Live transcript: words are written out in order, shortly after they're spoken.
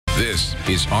This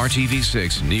is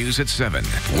RTV6 News at 7,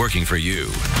 working for you.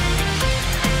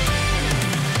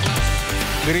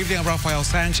 Good evening, I'm Rafael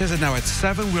Sanchez, and now at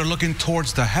 7, we're looking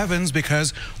towards the heavens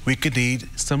because we could need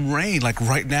some rain. Like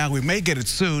right now, we may get it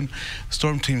soon.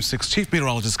 Storm Team 6 Chief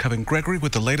Meteorologist Kevin Gregory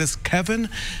with the latest. Kevin,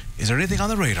 is there anything on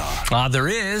the radar? There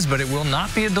is, but it will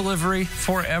not be a delivery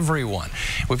for everyone.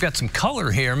 We've got some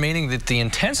color here, meaning that the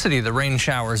intensity of the rain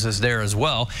showers is there as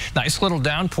well. Nice little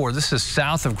downpour. This is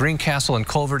south of Greencastle and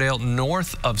Culverdale,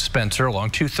 north of Spencer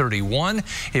along 231.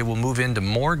 It will move into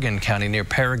Morgan County near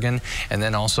Paragon, and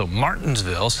then also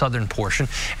Martinsville, southern portion.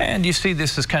 And you see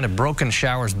this is kind of broken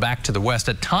showers back to the west.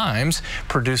 At times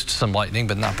produced some lightning,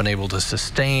 but not been able to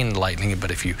sustain lightning. But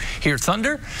if you hear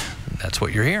thunder, that's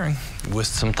what you're hearing, with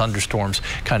some thunderstorms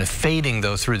kind of fading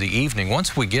though through the evening.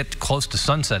 Once we get close to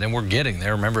sunset, and we're getting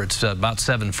there, remember it's about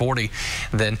 7:40,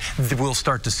 then we'll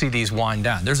start to see these wind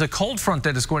down. There's a cold front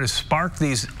that is going to spark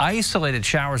these isolated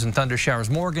showers and thunder showers,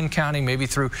 Morgan County, maybe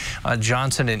through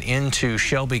Johnson and into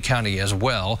Shelby County as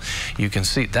well. You can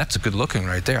see that's good looking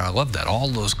right there. I love that. All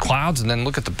those clouds, and then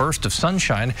look at the burst of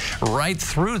sunshine right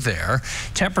through there.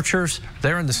 Temperatures,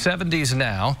 they're in the 70s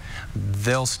now.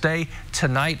 They'll stay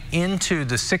tonight into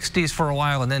the 60s for a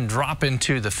while and then drop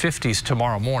into the 50s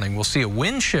tomorrow morning. We'll see a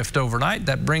wind shift overnight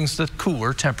that brings the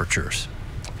cooler temperatures.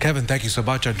 Kevin, thank you so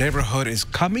much. Our neighborhood is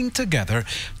coming together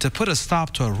to put a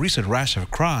stop to a recent rash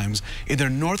of crimes in their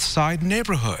North Side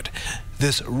neighborhood.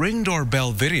 This Ring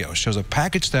doorbell video shows a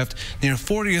package theft near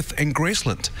 40th and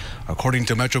Graceland. According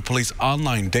to Metro Police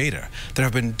online data, there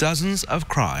have been dozens of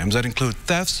crimes that include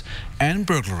thefts and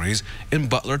burglaries in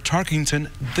Butler-Tarkington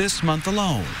this month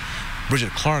alone.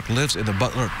 Bridget Clark lives in the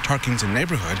Butler-Tarkington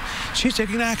neighborhood. She's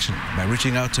taking action by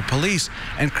reaching out to police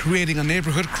and creating a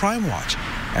neighborhood crime watch.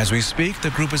 As we speak,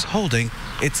 the group is holding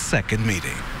its second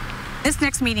meeting. This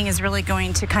next meeting is really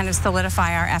going to kind of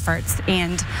solidify our efforts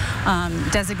and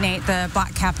designate the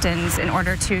block captains in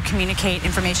order to communicate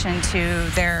information to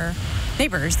their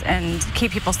neighbors and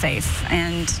keep people safe,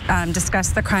 and discuss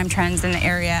the crime trends in the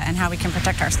area and how we can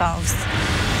protect ourselves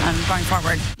going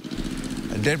forward.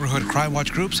 Neighborhood crime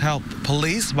watch groups help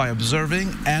police by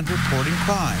observing and reporting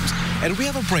crimes. And we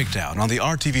have a breakdown on the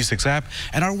RTV6 app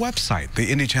and our website,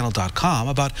 theindychannel.com,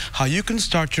 about how you can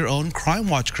start your own crime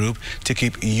watch group to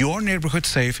keep your neighborhood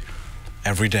safe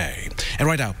every day. And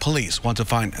right now, police want to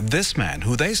find this man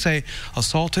who they say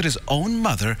assaulted his own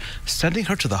mother, sending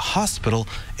her to the hospital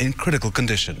in critical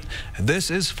condition.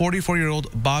 This is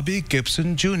 44-year-old Bobby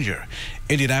Gibson Jr.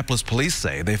 Indianapolis police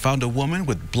say they found a woman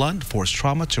with blunt force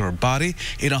trauma to her body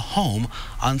in a home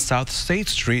on South State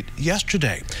Street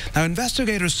yesterday. Now,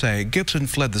 investigators say Gibson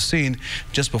fled the scene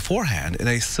just beforehand in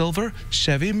a silver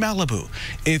Chevy Malibu.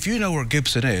 If you know where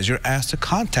Gibson is, you're asked to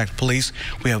contact police.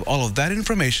 We have all of that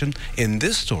information in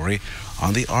this story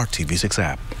on the RTV6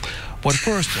 app. What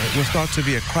first was thought to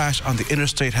be a crash on the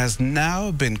interstate has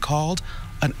now been called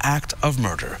an act of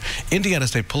murder. Indiana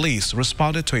State Police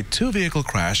responded to a two-vehicle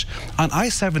crash on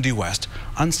I-70 West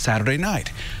on Saturday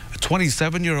night.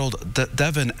 27-year-old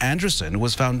Devin Anderson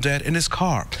was found dead in his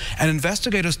car, and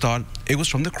investigators thought it was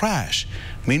from the crash.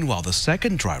 Meanwhile, the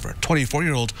second driver,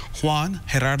 24-year-old Juan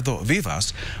Gerardo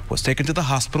Vivas, was taken to the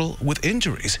hospital with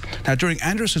injuries. Now, during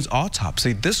Anderson's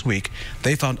autopsy this week,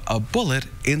 they found a bullet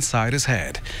inside his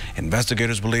head.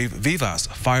 Investigators believe Vivas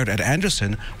fired at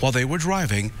Anderson while they were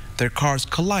driving, their cars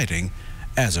colliding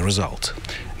as a result.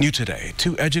 New today,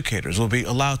 2 educators will be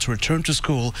allowed to return to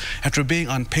school after being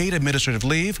on paid administrative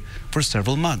leave for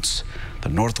several months. The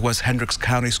Northwest Hendricks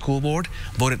County School Board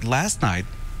voted last night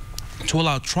to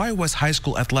allow Tri-West High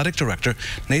School Athletic Director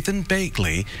Nathan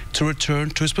Bagley to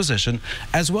return to his position,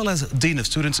 as well as Dean of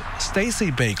Students Stacy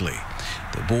Bagley.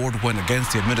 The board went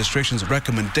against the administration's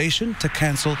recommendation to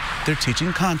cancel their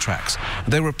teaching contracts.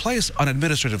 They were placed on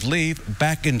administrative leave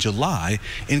back in July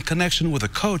in connection with a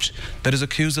coach that is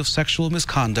accused of sexual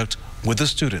misconduct with a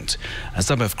student. And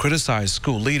some have criticized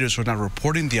school leaders for not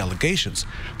reporting the allegations.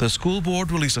 The school board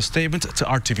released a statement to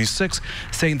RTV6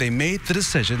 saying they made the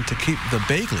decision to keep the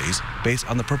Bagleys based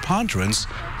on the preponderance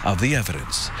of the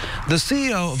evidence. The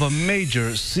CEO of a major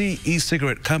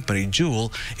e-cigarette company,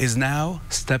 Juul, is now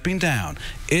stepping down.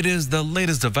 It is the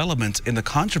latest development in the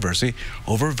controversy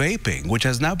over vaping, which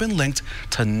has now been linked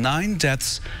to 9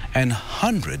 deaths and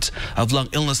hundreds of lung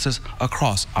illnesses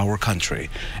across our country.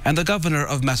 And the governor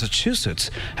of Massachusetts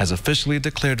has officially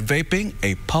declared vaping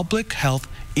a public health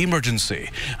emergency,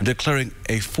 declaring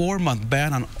a 4-month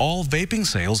ban on all vaping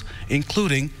sales,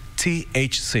 including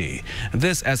THC.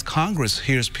 This as Congress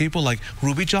hears people like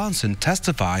Ruby Johnson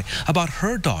testify about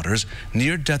her daughter's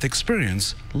near-death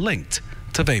experience linked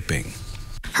to vaping.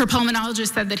 Her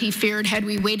pulmonologist said that he feared had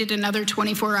we waited another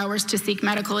 24 hours to seek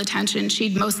medical attention,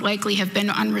 she'd most likely have been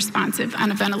unresponsive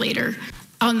on a ventilator.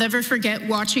 I'll never forget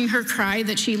watching her cry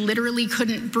that she literally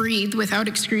couldn't breathe without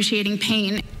excruciating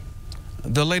pain.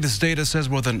 The latest data says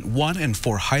more than 1 in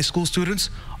 4 high school students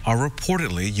are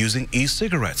reportedly using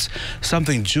e-cigarettes,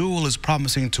 something Juul is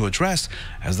promising to address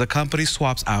as the company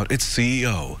swaps out its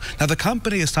CEO. Now, the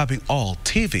company is stopping all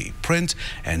TV, print,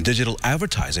 and digital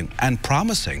advertising and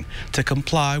promising to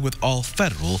comply with all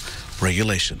federal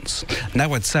regulations.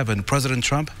 Now at 7, President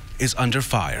Trump is under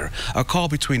fire. A call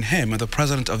between him and the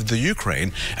president of the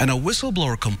Ukraine and a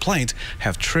whistleblower complaint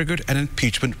have triggered an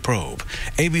impeachment probe.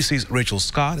 ABC's Rachel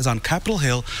Scott is on Capitol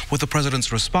Hill with the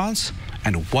president's response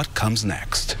and what comes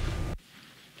next.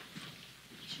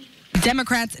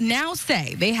 Democrats now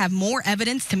say they have more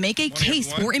evidence to make a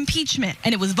case for impeachment,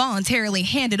 and it was voluntarily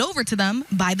handed over to them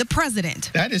by the president.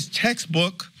 That is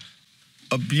textbook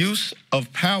abuse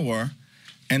of power,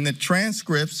 and the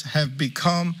transcripts have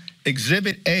become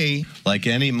Exhibit A. Like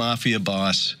any mafia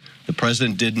boss, the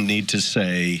president didn't need to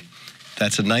say,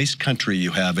 that's a nice country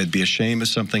you have. It'd be a shame if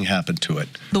something happened to it.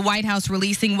 The White House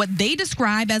releasing what they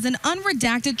describe as an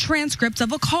unredacted transcript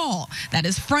of a call that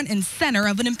is front and center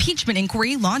of an impeachment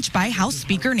inquiry launched by House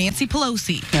Speaker Nancy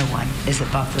Pelosi. No one is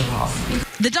above the law.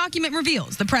 The document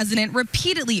reveals the president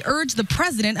repeatedly urged the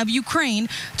president of Ukraine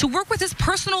to work with his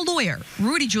personal lawyer,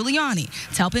 Rudy Giuliani,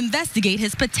 to help investigate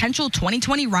his potential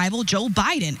 2020 rival, Joe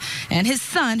Biden, and his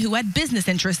son, who had business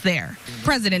interests there.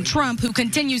 President Trump, who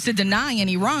continues to deny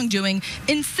any wrongdoing,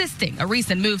 insisting a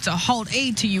recent move to halt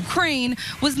aid to Ukraine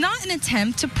was not an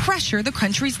attempt to pressure the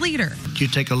country's leader. You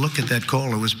take a look at that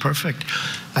call, it was perfect.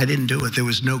 I didn't do it. There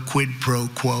was no quid pro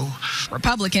quo.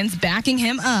 Republicans backing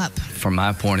him up. From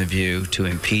my point of view, to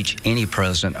impeach any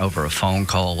president over a phone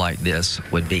call like this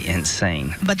would be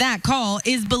insane. But that call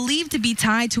is believed to be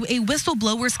tied to a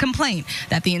whistleblower's complaint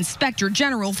that the Inspector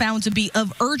General found to be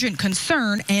of urgent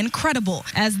concern and credible.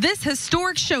 As this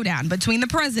historic showdown between the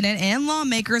president and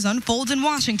lawmakers unfolds in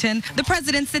Washington, the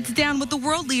president sits down with the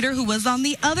world leader who was on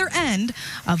the other end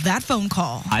of that phone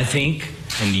call. I think,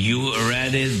 and you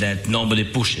read it, that nobody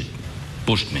pushed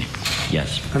me.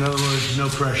 Yes. In other words, no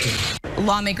pressure.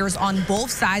 Lawmakers on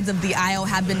both sides of the aisle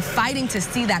have been fighting to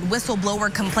see that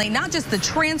whistleblower complaint, not just the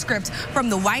transcript from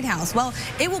the White House. Well,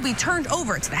 it will be turned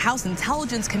over to the House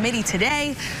Intelligence Committee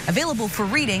today, available for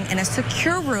reading in a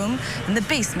secure room in the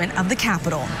basement of the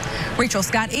Capitol. Rachel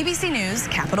Scott, ABC News,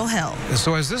 Capitol Hill.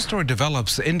 So as this story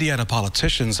develops, Indiana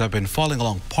politicians have been falling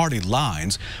along party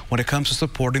lines when it comes to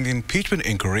supporting the impeachment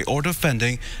inquiry or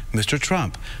defending Mr.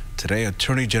 Trump. Today,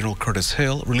 Attorney General Curtis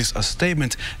Hill released a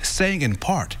statement saying in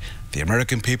part, the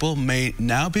American people may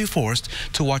now be forced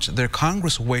to watch their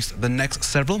Congress waste the next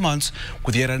several months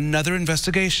with yet another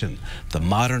investigation, the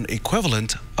modern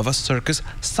equivalent of a circus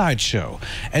sideshow.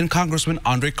 And Congressman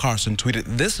Andre Carson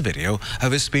tweeted this video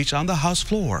of his speech on the House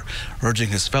floor, urging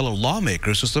his fellow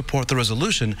lawmakers to support the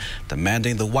resolution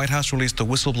demanding the White House release the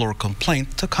whistleblower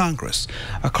complaint to Congress.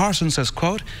 Carson says,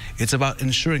 quote, it's about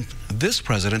ensuring this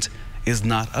president is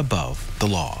not above the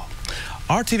law.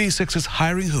 RTV6's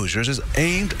Hiring Hoosiers is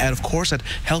aimed at, of course, at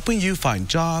helping you find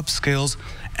jobs, skills,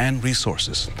 and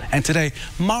resources. And today,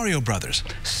 Mario Brothers,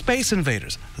 Space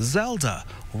Invaders, Zelda,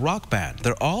 Rock Band,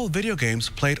 they're all video games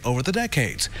played over the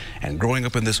decades. And growing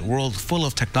up in this world full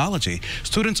of technology,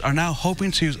 students are now hoping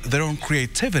to use their own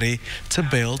creativity to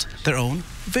build their own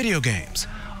video games.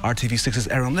 RTV6's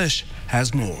Aaron Lish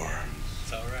has more.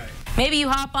 Maybe you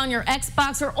hop on your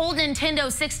Xbox or old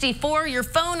Nintendo 64, your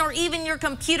phone, or even your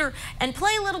computer and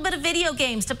play a little bit of video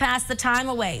games to pass the time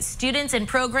away. Students in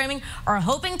programming are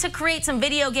hoping to create some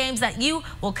video games that you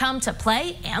will come to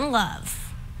play and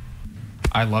love.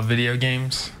 I love video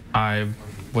games. I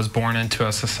was born into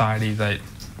a society that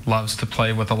loves to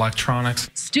play with electronics.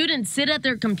 Students sit at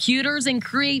their computers and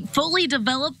create fully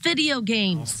developed video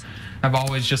games. I've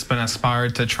always just been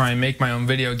inspired to try and make my own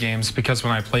video games because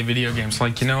when I play video games,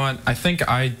 like, you know what, I think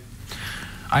I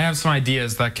have some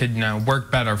ideas that could,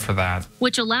 work better for that.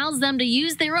 Which allows them to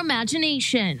use their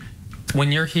imagination.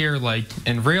 When you're here, like,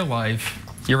 in real life,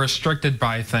 you're restricted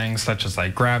by things such as,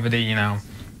 like, gravity,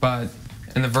 but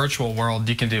in the virtual world,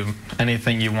 you can do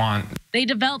anything you want. They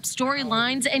develop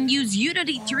storylines and use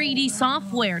Unity 3D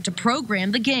software to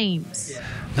program the games.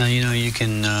 Now, you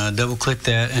can double-click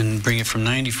that and bring it from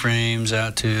 90 frames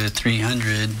out to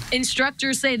 300.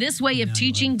 Instructors say this way of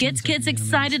teaching gets kids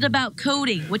excited about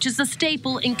coding, which is a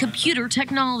staple in computer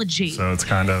technology. So it's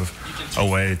kind of a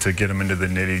way to get them into the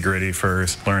nitty-gritty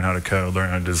first, learn how to code, learn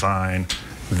how to design,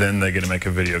 then they get to make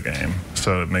a video game.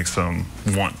 So it makes them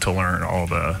want to learn all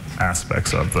the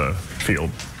aspects of the field.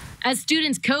 As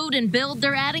students code and build,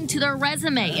 they're adding to their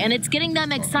resume, and it's getting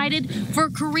them excited for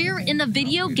a career in the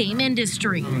video game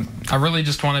industry. I really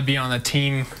just want to be on a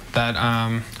team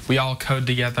that we all code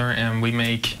together and we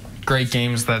make great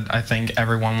games that I think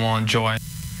everyone will enjoy.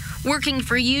 Working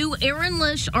for you, Aaron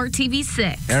Lish,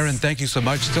 RTV6. Aaron, thank you so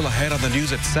much. Still ahead on the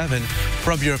news at 7.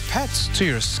 From your pets to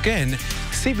your skin,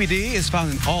 CBD is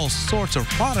found in all sorts of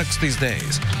products these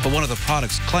days. But one of the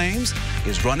products claims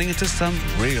is running into some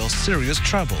real serious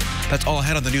trouble. That's all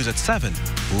ahead on the news at 7,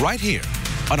 right here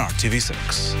on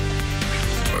RTV6.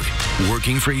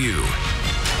 Working for you.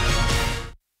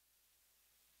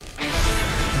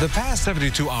 The past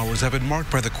 72 hours have been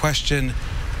marked by the question,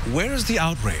 where's the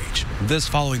outrage? This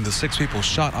following the 6 people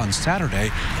shot on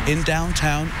Saturday in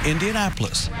downtown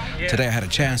Indianapolis. Today I had a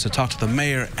chance to talk to the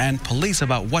mayor and police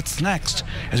about what's next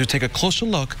as we take a closer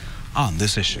look on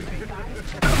this issue.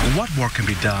 What more can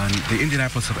be done? The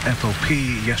Indianapolis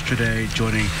FOP yesterday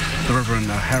joining the Reverend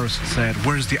Harris said,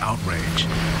 where's the outrage?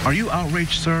 Are you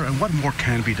outraged, sir? And what more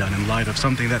can be done in light of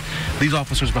something that these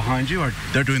officers behind you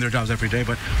they're doing their jobs every day,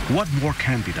 but what more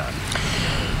can be done?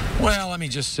 Well, let me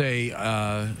just say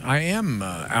I am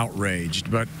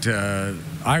outraged, but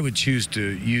I would choose to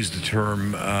use the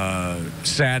term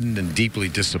saddened and deeply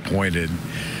disappointed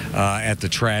at the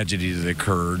tragedy that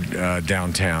occurred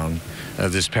downtown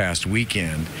this past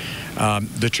weekend.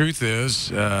 The truth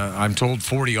is, I'm told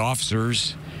 40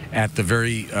 officers at the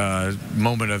very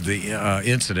moment of the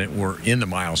incident were in the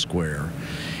mile square,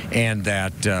 and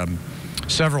that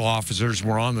several officers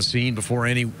were on the scene before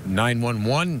any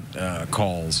 911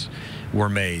 calls were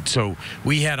made. So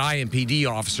we had IMPD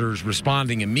officers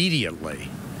responding immediately,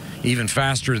 even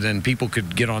faster than people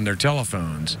could get on their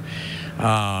telephones.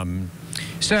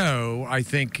 So I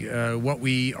think what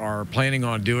we are planning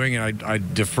on doing, and I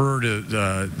defer to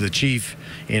the chief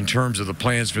in terms of the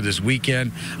plans for this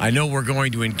weekend. I know we're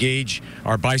going to engage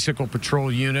our bicycle patrol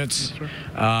units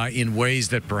in ways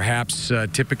that perhaps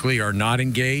typically are not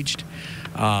engaged.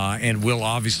 And will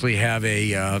obviously have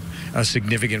a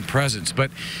significant presence.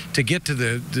 But to get to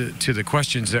the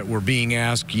questions that were being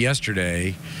asked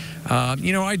yesterday,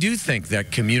 you know, I do think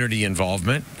that community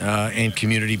involvement and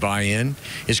community buy-in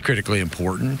is critically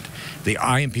important. The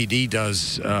IMPD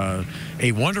does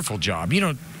a wonderful job. You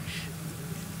know,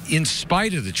 in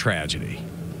spite of the tragedy,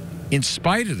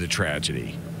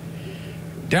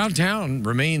 downtown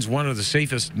remains one of the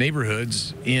safest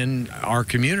neighborhoods in our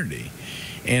community.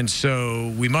 And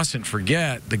so we mustn't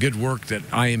forget the good work that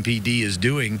IMPD is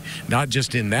doing, not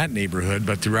just in that neighborhood,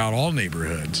 but throughout all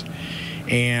neighborhoods.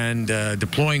 And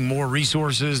deploying more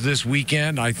resources this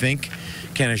weekend, I think,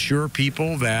 can assure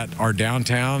people that our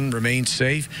downtown remains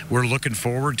safe. We're looking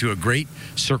forward to a great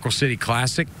Circle City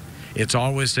Classic. It's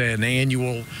always an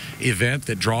annual event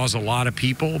that draws a lot of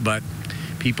people, but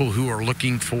people who are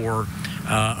looking for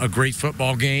a great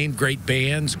football game, great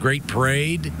bands, great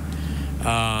parade.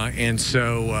 And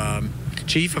so,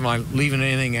 Chief, am I leaving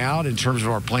anything out in terms of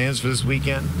our plans for this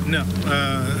weekend? No,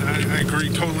 I agree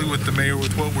totally with the mayor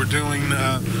with what we're doing.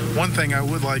 One thing I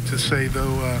would like to say,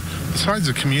 though, besides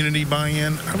the community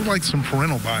buy-in, I would like some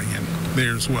parental buy-in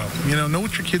there as well. You know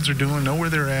what your kids are doing, know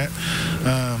where they're at.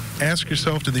 Ask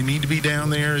yourself, do they need to be down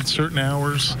there at certain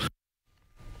hours?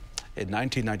 In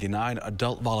 1999,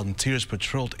 adult volunteers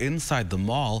patrolled inside the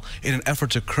mall in an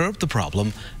effort to curb the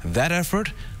problem. That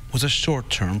effort was a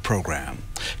short-term program.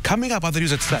 Coming up on the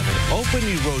news at 7,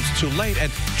 opening roads too late and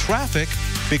traffic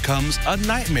becomes a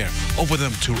nightmare. Open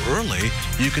them too early,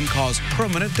 you can cause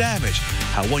permanent damage.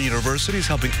 How one university is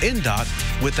helping INDOT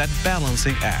with that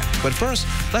balancing act. But first,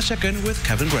 let's check in with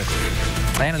Kevin Gregory.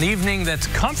 And an evening that's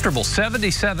comfortable.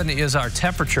 77 is our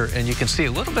temperature, and you can see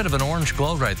a little bit of an orange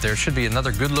glow right there. Should be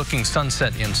another good-looking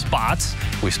sunset in spots.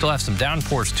 We still have some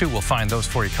downpours, too. We'll find those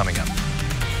for you coming up.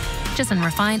 And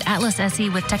refined Atlas SE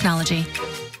with technology.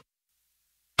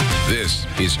 This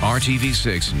is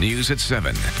RTV6 News at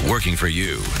 7, working for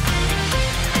you.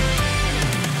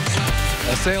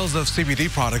 Sales of CBD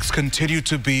products continue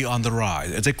to be on the rise.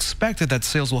 It's expected that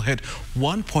sales will hit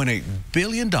 $1.8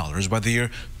 billion by the year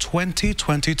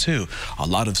 2022. A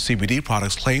lot of CBD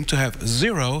products claim to have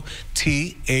zero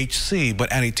THC,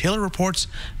 but Annie Taylor reports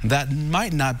that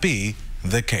might not be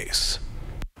the case.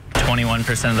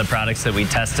 21% of the products that we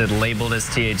tested labeled as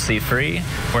THC-free,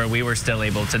 where we were still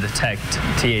able to detect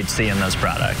THC in those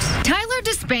products. Tyler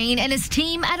Despain and his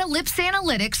team at Ellipse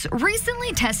Analytics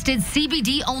recently tested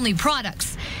CBD-only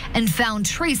products and found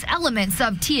trace elements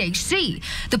of THC,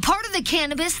 the part of the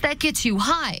cannabis that gets you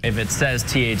high. If it says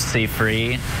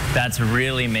THC-free, that's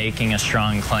really making a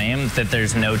strong claim that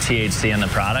there's no THC in the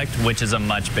product, which is a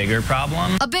much bigger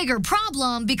problem. A bigger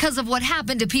problem because of what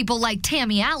happened to people like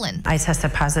Tammy Allen. I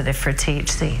tested positive for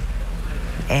THC,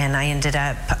 and I ended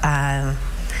up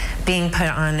being put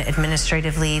on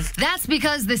administrative leave. That's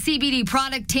because the CBD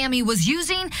product Tammy was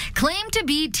using claimed to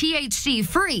be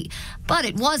THC-free, but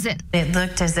it wasn't. It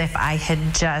looked as if I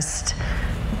had just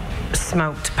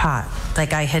smoked pot,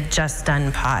 like I had just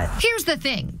done pot. Here's the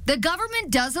thing. The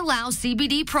government does allow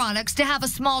CBD products to have a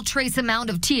small trace amount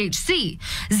of THC,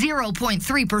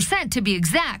 0.3% to be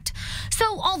exact. So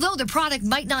although the product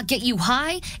might not get you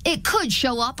high, it could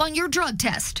show up on your drug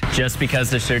test. Just because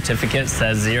the certificate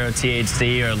says 0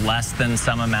 THC or less than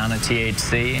some amount of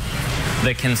THC,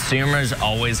 the consumer's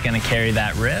always going to carry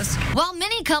that risk. While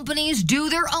many companies do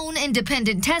their own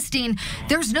independent testing,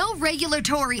 there's no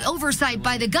regulatory oversight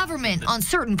by the government on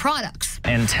certain products.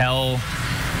 Until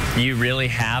you really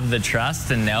have the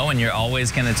trust and know, and you're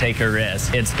always going to take a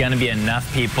risk. It's going to be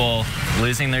enough people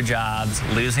losing their jobs,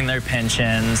 losing their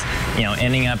pensions,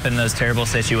 ending up in those terrible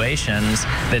situations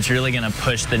that's really going to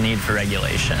push the need for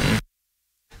regulation.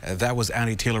 That was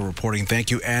Annie Taylor reporting.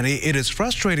 Thank you, Annie. It is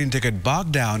frustrating to get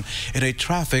bogged down in a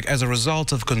traffic as a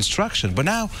result of construction, but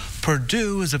now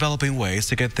Purdue is developing ways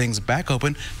to get things back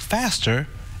open faster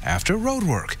after road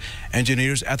work.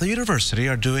 Engineers at the university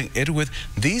are doing it with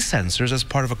these sensors as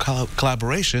part of a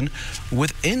collaboration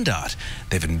with INDOT.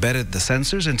 They've embedded the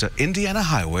sensors into Indiana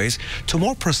highways to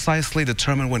more precisely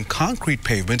determine when concrete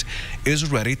pavement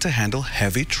is ready to handle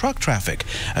heavy truck traffic.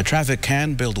 Traffic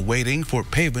can build waiting for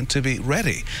pavement to be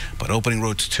ready, but opening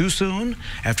roads too soon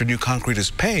after new concrete is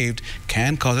paved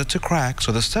can cause it to crack,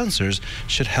 so the sensors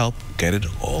should help get it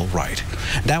all right.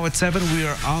 Now at 7, we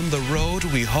are on the road.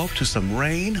 We hope to some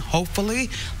rain, hopefully.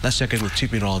 Let's check in with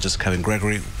Chief Meteorologist Kevin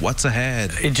Gregory. What's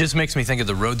ahead? It just makes me think of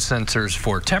the road sensors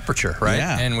for temperature, right?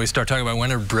 Yeah. And we start talking about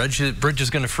when a bridge is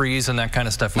going to freeze and that kind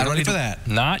of stuff. Not ready for that.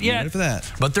 Not yet. Not ready for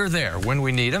that. But they're there when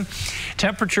we need them.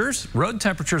 Temperatures, road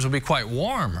temperatures will be quite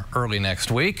warm early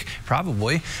next week,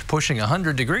 probably pushing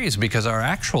 100 degrees because our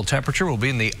actual temperature will be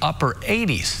in the upper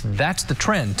 80s. That's the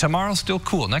trend. Tomorrow still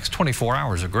cool. Next 24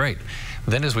 hours are great.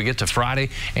 Then as we get to Friday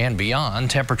and beyond,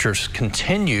 temperatures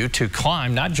continue to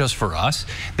climb, not just for us,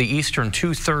 the eastern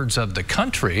 2/3 of the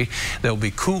country. They'll be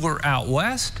cooler out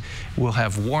west. We'll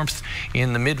have warmth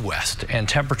in the Midwest and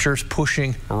temperatures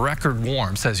pushing record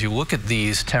warmth. As you look at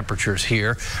these temperatures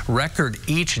here, record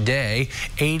each day,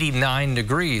 89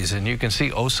 degrees. And you can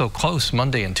see oh so close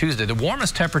Monday and Tuesday. The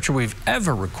warmest temperature we've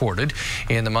ever recorded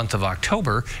in the month of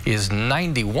October is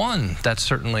 91. That's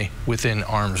certainly within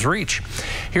arm's reach.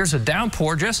 Here's a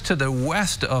downpour just to the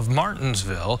west of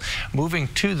Martinsville, moving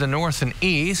to the north and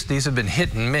east. These have been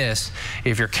hit and miss.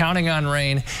 If you're counting on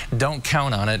rain, don't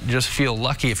count on it. Just feel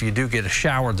lucky if you do get a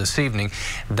shower this evening.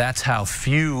 That's how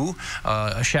few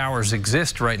showers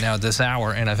exist right now at this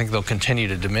hour, and I think they'll continue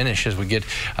to diminish as we get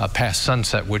past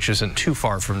sunset, which isn't too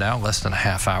far from now, less than a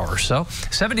half hour or so.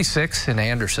 76 in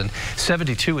Anderson,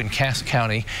 72 in Cass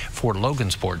County for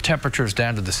Logansport. Temperatures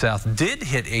down to the south did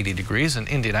hit 80 degrees, and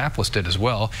Indianapolis did as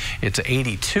well. It's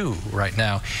 82 right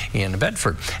now in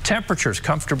Bedford. Temperatures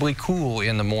comfortably cool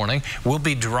in the morning. Will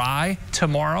be dry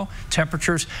tomorrow.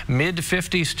 Temperatures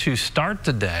mid-50s to start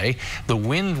the day. The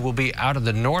wind will be out of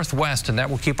the northwest, and that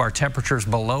will keep our temperatures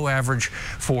below average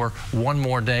for one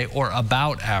more day, or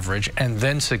about average, and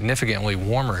then significantly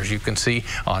warmer, as you can see,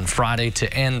 on Friday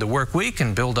to end the work week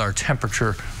and build our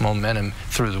temperature momentum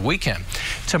through the weekend.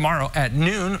 Tomorrow at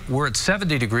noon, we're at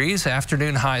 70 degrees.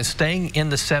 Afternoon highs staying in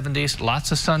the 70s.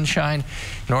 Lots of sunshine.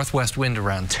 Northwest wind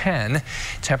around 10.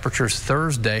 Temperatures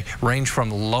Thursday range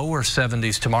from lower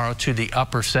 70s tomorrow to the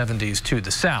upper 70s to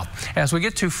the south. As we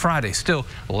get to Friday, still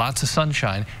lots of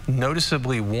sunshine,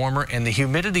 noticeably warmer, and the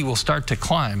humidity will start to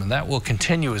climb, and that will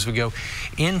continue as we go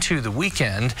into the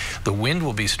weekend. The wind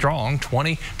will be strong,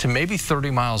 20 to maybe 30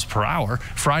 miles per hour.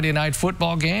 Friday night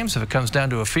football games, if it comes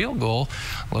down to a field goal,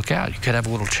 look out. You could have a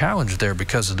little challenge there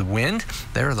because of the wind.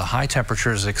 There are the high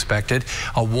temperatures expected.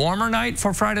 A warmer night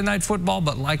for Friday night football,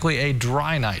 but likely a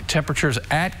dry night. Temperatures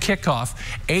at kickoff,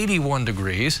 81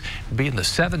 degrees, be in the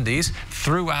 70s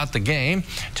throughout the game.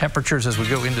 Temperatures as we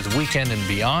go into the weekend and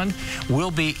beyond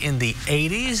will be in the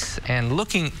 80s, and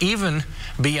looking even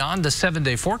beyond the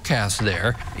 7-day forecast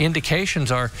there,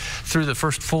 indications are through the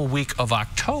first full week of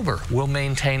October will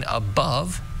maintain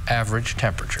above average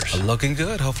temperatures. Looking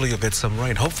good. Hopefully you'll get some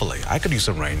rain. Hopefully. I could use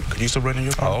some rain. Could you use some rain in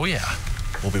your car? Oh, yeah.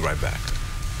 We'll be right back.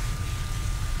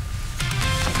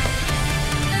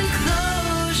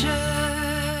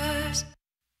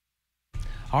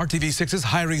 RTV6's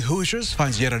Hiring Hoosiers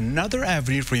finds yet another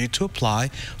avenue for you to apply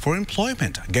for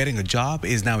employment. Getting a job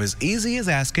is now as easy as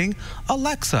asking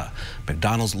Alexa.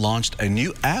 McDonald's launched a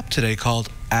new app today called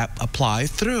App Apply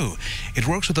Through. It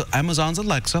works with Amazon's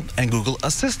Alexa and Google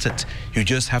Assistant. You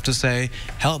just have to say,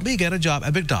 help me get a job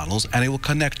at McDonald's, and it will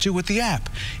connect you with the app.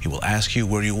 It will ask you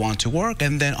where you want to work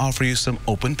and then offer you some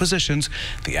open positions.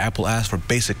 The app will ask for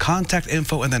basic contact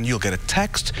info, and then you'll get a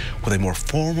text with a more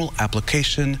formal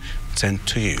application sent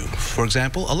to you. For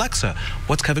example, Alexa,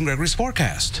 what's Kevin Gregory's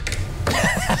forecast?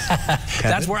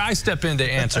 That's where I step in to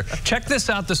answer. Check this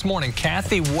out this morning.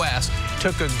 Kathy West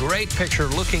took a great picture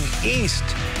looking east,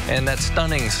 and that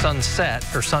stunning sunset,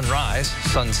 or sunrise,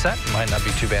 sunset might not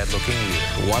be too bad looking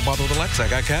either. Why bother with Alexa? I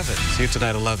got Kevin. See you tonight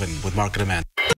at 11 with Market Demand.